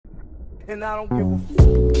And I don't give a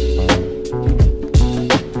f.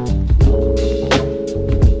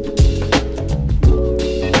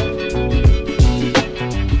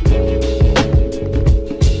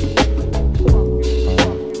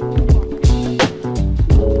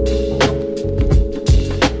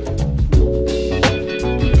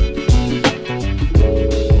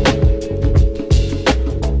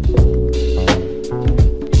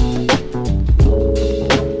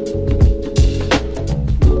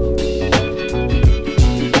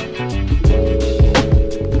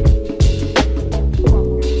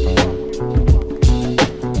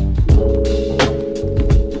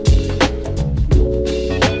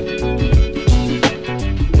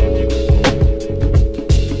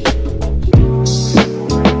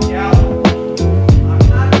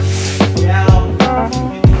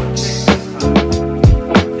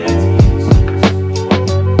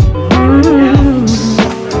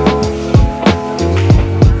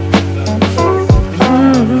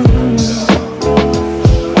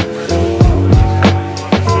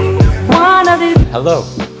 Hello,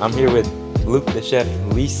 I'm here with Luke The Chef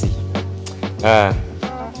Lessei,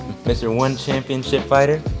 Mr. One Championship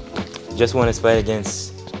fighter. Just won his fight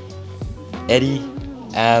against Eddie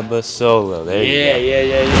Abasolo. There you go.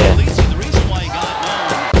 Yeah. The reason why he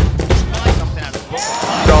got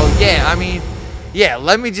So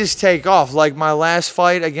let me just take off. Like my last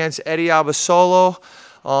fight against Eddie Abasolo,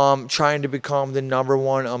 trying to become the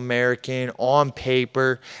 #1 American on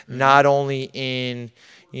paper, not only in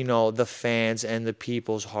the fans and the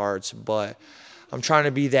people's hearts, but I'm trying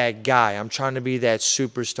to be that guy. I'm trying to be that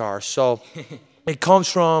superstar. So it comes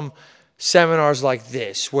from seminars like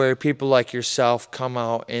this, where people like yourself come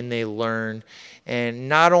out and they learn. And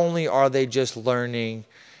not only are they just learning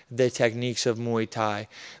the techniques of Muay Thai,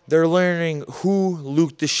 they're learning who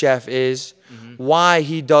Luke the Chef is, why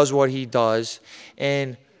he does what he does,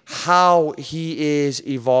 and how he is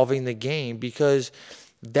evolving the game, because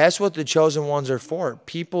that's what the chosen ones are for.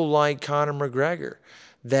 People like Conor McGregor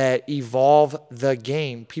that evolve the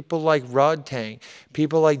game. People like Rud Tang.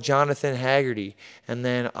 People like Jonathan Haggerty. And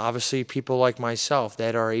then obviously people like myself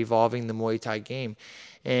that are evolving the Muay Thai game.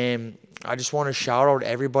 And I just want to shout out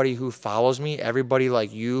everybody who follows me, everybody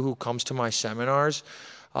like you who comes to my seminars.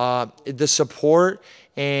 The support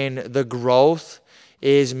and the growth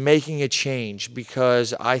is making a change,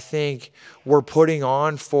 because I think we're putting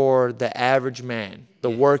on for the average man, the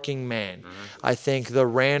working man. I think the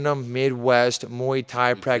random Midwest Muay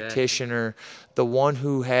Thai practitioner, the one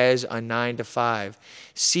who has a 9 to 5,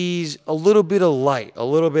 sees a little bit of light, a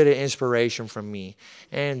little bit of inspiration from me.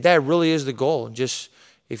 And that really is the goal. Just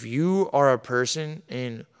if you are a person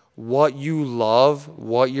and what you love,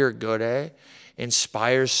 what you're good at,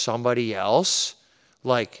 inspires somebody else,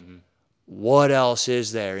 like what else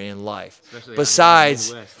is there in life? Especially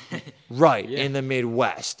besides, in the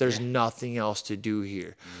Midwest, there's nothing else to do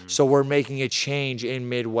here. So we're making a change in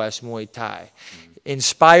Midwest Muay Thai.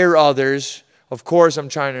 Inspire others. Of course, I'm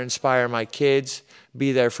trying to inspire my kids,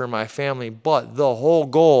 be there for my family, but the whole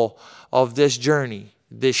goal of this journey,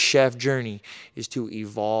 this chef journey, is to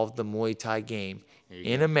evolve the Muay Thai game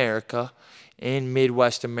in America, in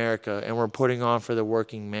Midwest America, and we're putting on for the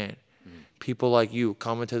working man. People like you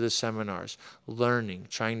coming to the seminars, learning,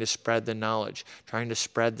 trying to spread the knowledge, trying to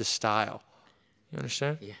spread the style. You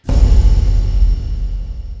understand?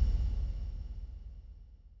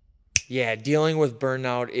 Yeah, dealing with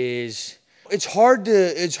burnout is, it's hard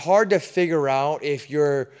to figure out if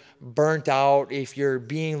you're burnt out, if you're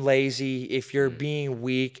being lazy, if you're being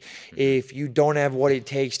weak, if you don't have what it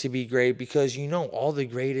takes to be great, because all the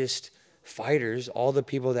greatest fighters, all the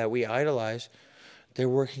people that we idolize, they're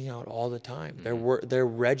working out all the time. Their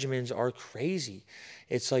regimens are crazy.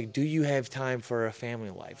 It's like, do you have time for a family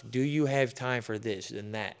life? Do you have time for this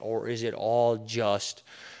and that? Or is it all just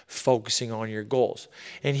focusing on your goals?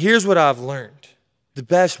 And here's what I've learned. The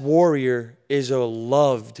best warrior is a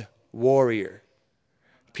loved warrior.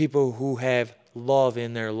 People who have love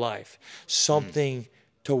in their life, something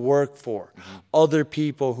to work for, other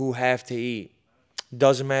people who have to eat.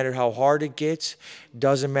 Doesn't matter how hard it gets,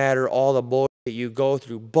 doesn't matter all the bullshit that you go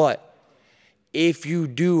through, but if you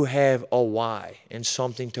do have a why and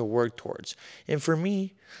something to work towards. And for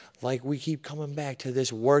me, like, we keep coming back to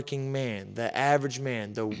this working man, the average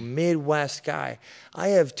man, the Midwest guy. I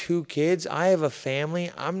have 2 kids. I have a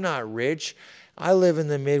family. I'm not rich. I live in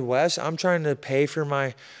the Midwest. I'm trying to pay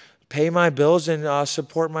my bills and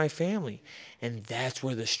support my family. And that's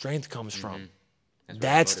where the strength comes from.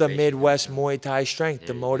 That's the Midwest Muay Thai strength,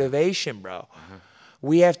 the motivation, bro.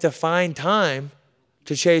 We have to find time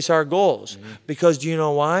to chase our goals. Because do you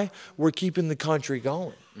know why? We're keeping the country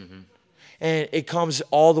going. And it comes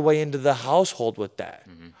all the way into the household with that.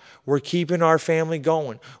 We're keeping our family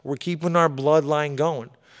going. We're keeping our bloodline going.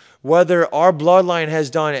 Whether our bloodline has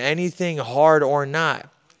done anything hard or not,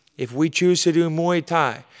 if we choose to do Muay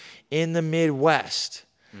Thai in the Midwest,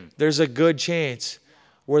 there's a good chance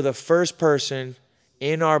we're the first person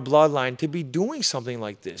in our bloodline to be doing something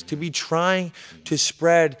like this, to be trying to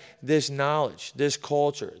spread this knowledge, this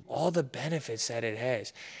culture, all the benefits that it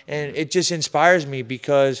has. And it just inspires me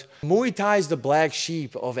because Muay Thai is the black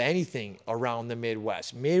sheep of anything around the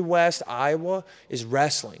Midwest. Midwest, Iowa is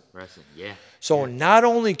wrestling. Wrestling, yeah. So not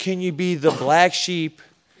only can you be the black sheep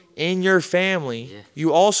in your family,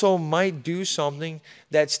 you also might do something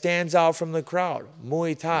that stands out from the crowd.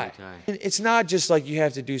 Muay Thai. And it's not just like you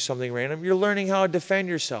have to do something random. You're learning how to defend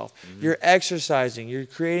yourself. You're exercising. You're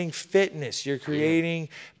creating fitness. You're creating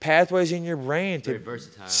pathways in your brain to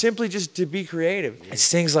simply just to be creative.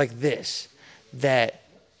 It's things like this that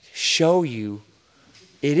show you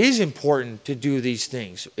it is important to do these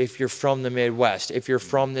things if you're from the Midwest, if you're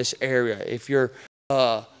from this area, if you're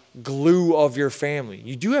glue of your family.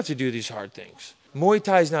 You do have to do these hard things. Muay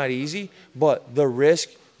Thai is not easy, but the risk,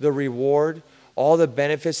 the reward, all the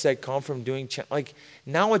benefits that come from doing, like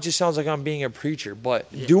now it just sounds like I'm being a preacher,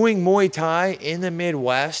 but doing Muay Thai in the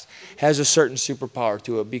Midwest has a certain superpower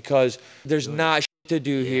to it because there's not shit to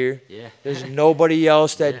do here. There's nobody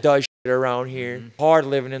else that does shit around here. Hard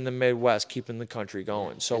living in the Midwest, keeping the country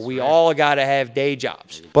going. So we all got to have day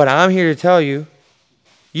jobs. But I'm here to tell you,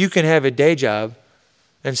 you can have a day job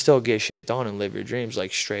and still get shit done and live your dreams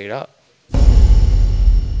like straight up.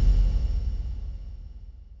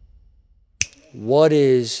 What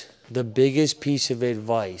is the biggest piece of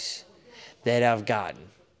advice that I've gotten?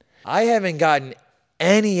 I haven't gotten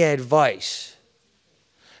any advice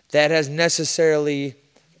that has necessarily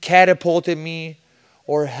catapulted me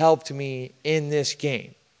or helped me in this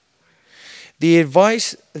game. The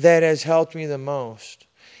advice that has helped me the most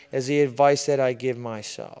is the advice that I give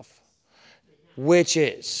myself, which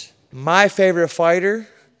is my favorite fighter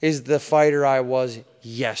is the fighter I was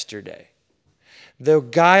yesterday. The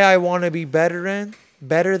guy I want to be better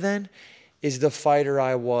than is the fighter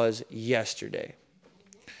I was yesterday.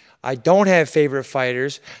 I don't have favorite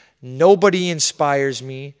fighters. Nobody inspires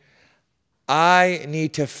me. I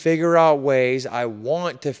need to figure out ways, I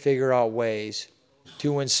want to figure out ways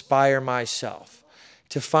to inspire myself,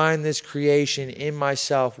 to find this creation in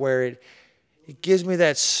myself where it gives me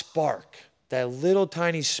that spark, that little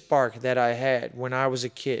tiny spark that I had when I was a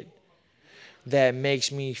kid that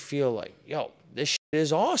makes me feel like, yo, this shit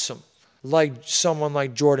is awesome. Like someone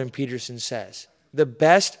like Jordan Peterson says, the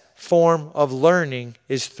best form of learning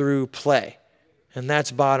is through play. And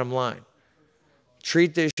that's bottom line.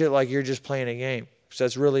 Treat this shit like you're just playing a game. Because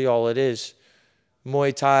that's really all it is.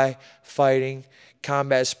 Muay Thai, fighting,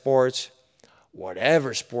 combat sports,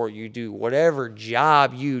 whatever sport you do, whatever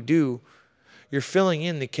job you do, you're filling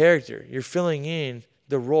in the character. You're filling in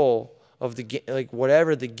the role of the game, like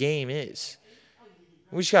whatever the game is.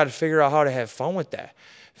 We just got to figure out how to have fun with that.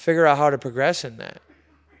 Figure out how to progress in that.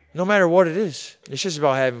 No matter what it is. It's just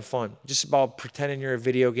about having fun. Just about pretending you're a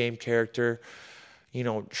video game character. You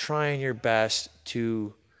know, trying your best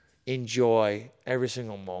to enjoy every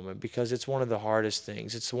single moment because it's one of the hardest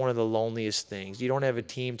things. It's one of the loneliest things. You don't have a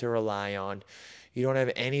team to rely on. You don't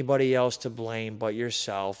have anybody else to blame but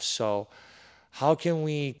yourself. So how can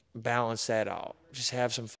we balance that out? Just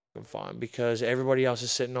have some fucking fun because everybody else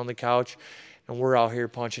is sitting on the couch and we're out here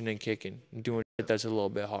punching and kicking and doing shit that's a little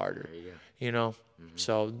bit harder, you know?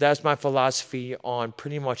 So that's my philosophy on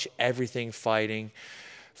pretty much everything fighting,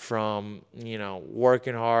 from, you know,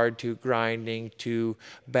 working hard to grinding to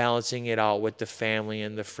balancing it out with the family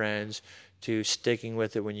and the friends to sticking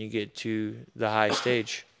with it when you get to the high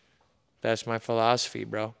stage. That's my philosophy,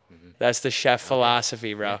 bro. That's the chef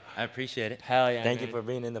philosophy, bro. Yeah, I appreciate it. Hell yeah, Thank man. you for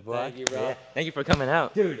being in the vlog. Thank you, bro. Yeah. Thank you for coming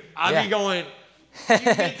out. Dude, I be going, you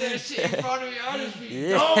get that shit in front of me, I'll just be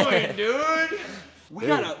going, dude. We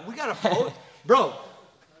gotta post. Bro,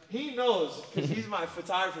 he knows, because he's my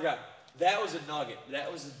photographer guy. That was a nugget.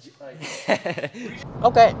 That was a,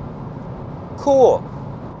 Okay, cool.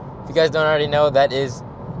 If you guys don't already know, that is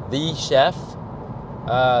the chef.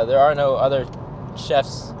 There are no other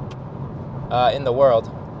chefs in the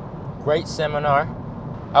world. Great seminar.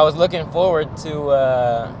 I was looking forward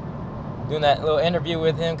to doing that little interview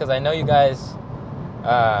with him because I know you guys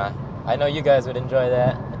would enjoy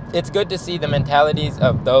that. It's good to see the mentalities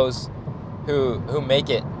of those who make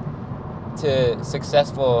it to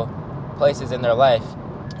successful places in their life.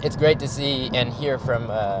 It's great to see and hear from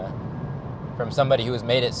somebody who has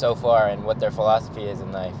made it so far and what their philosophy is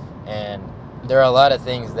in life. And there are a lot of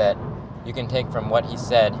things that you can take from what he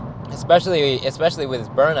said especially with his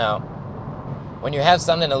burnout, when you have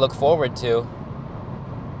something to look forward to,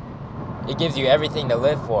 it gives you everything to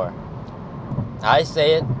live for. I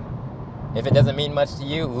say it. If it doesn't mean much to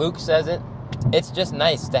you, Luke says it. It's just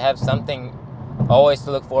nice to have something always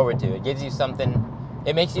to look forward to. It gives you something,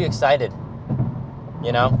 it makes you excited,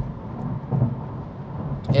 you know?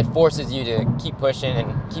 It forces you to keep pushing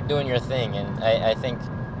and keep doing your thing. And I think,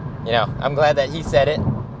 you know, I'm glad that he said it.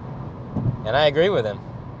 And I agree with him.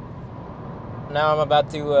 Now I'm about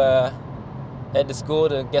to head to school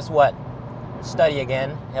to, guess what? Study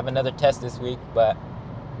again. Have another test this week, but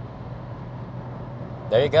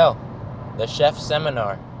there you go. The chef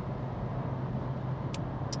seminar.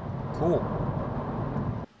 Cool.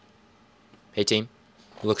 Hey team,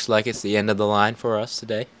 looks like it's the end of the line for us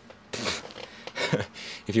today.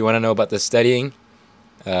 If you want to know about the studying,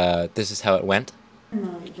 this is how it went.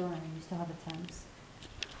 No, you don't. You still have attempts.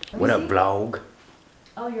 What up, vlog?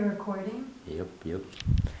 Oh, you're recording? Yep.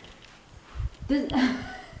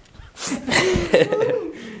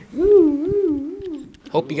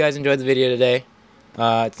 Hope you guys enjoyed the video today.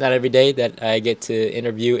 It's not every day that I get to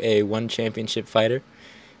interview a one championship fighter.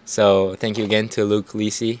 So thank you again to Luke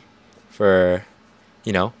Lessei for,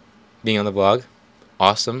 you know, being on the vlog.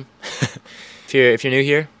 Awesome. If you're new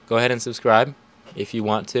here, go ahead and subscribe if you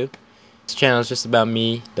want to. This channel is just about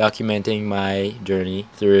me documenting my journey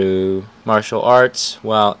through martial arts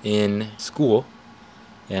while in school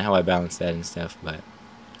and how I balance that and stuff. But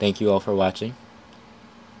thank you all for watching.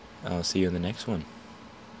 I'll see you in the next one.